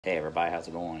Hey everybody, how's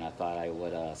it going? I thought I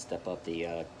would step up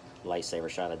the lightsaber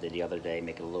shot I did the other day,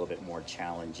 make it a little bit more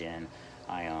challenging.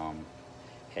 I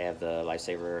have the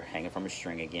lightsaber hanging from a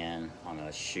string again. I'm going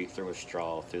to shoot through a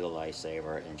straw through the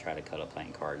lightsaber and try to cut a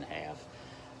playing card in half.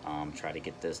 Try to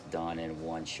get this done in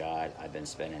one shot. I've been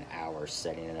spending hours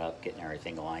setting it up, getting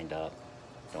everything lined up.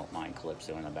 Don't mind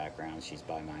Calypso in the background. She's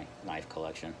by my knife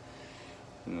collection.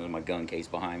 And then my gun case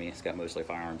behind me, it's got mostly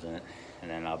firearms in it. And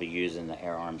then I'll be using the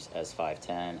AirArms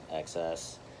S510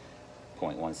 XS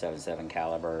 .177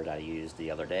 caliber that I used the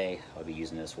other day. I'll be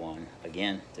using this one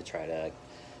again to try to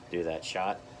do that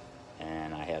shot.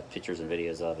 And I have pictures and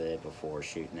videos of it before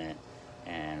shooting it.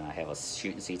 And I have a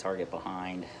shoot and see target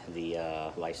behind the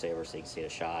lightsaber so you can see the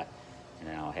shot. And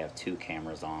then I'll have two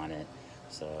cameras on it.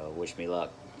 So wish me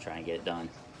luck. Try and get it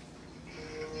done.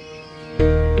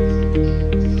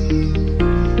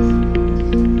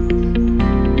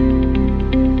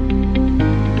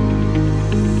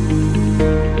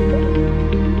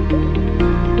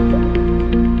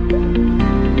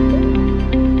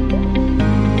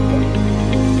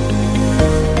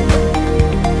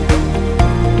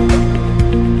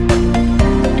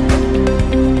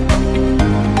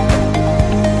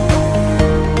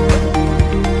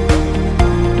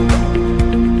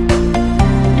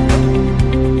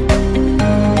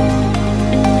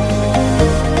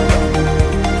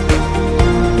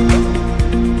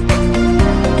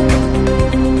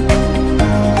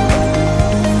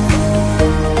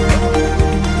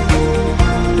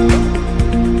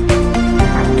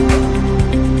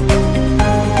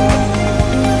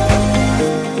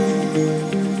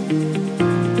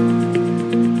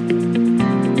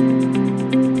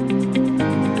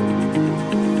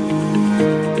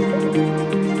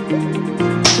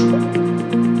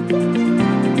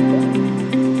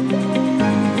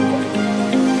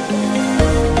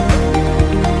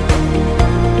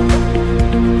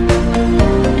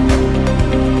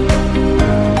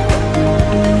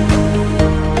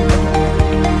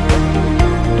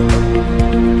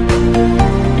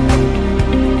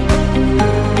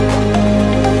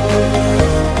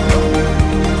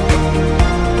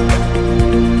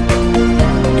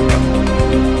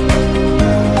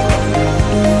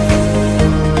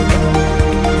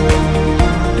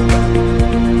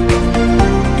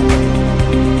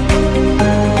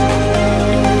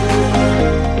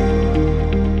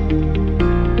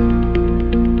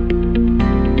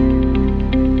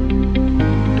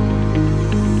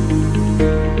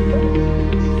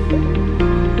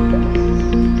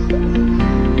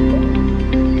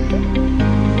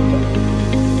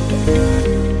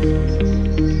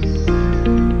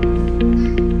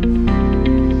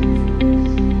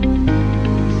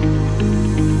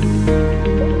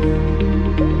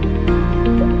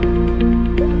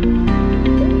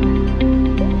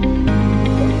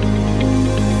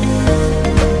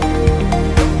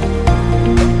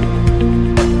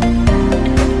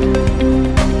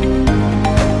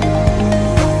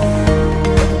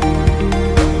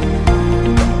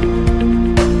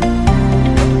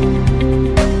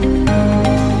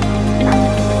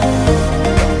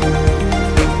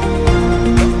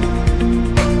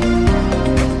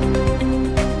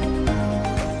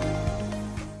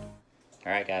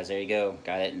 Alright guys, there you go.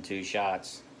 Got it in two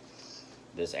shots.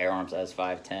 This AirArms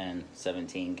S510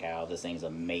 17 cal. This thing's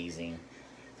amazing.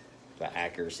 The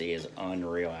accuracy is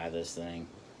unreal out of this thing.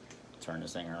 Turn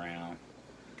this thing around.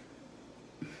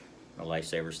 The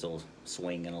lightsaber's still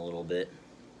swinging a little bit.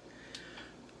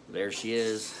 There she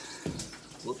is.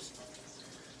 Whoops.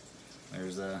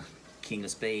 There's the King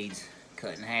of Spades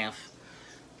cut in half.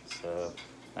 So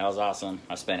that was awesome.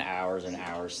 I spent hours and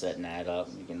hours setting that up.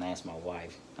 You can ask my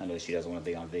wife. I know she doesn't want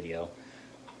to be on video.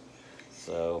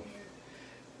 So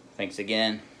thanks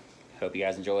again. Hope you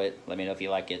guys enjoy it. Let me know if you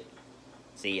like it.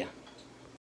 See ya.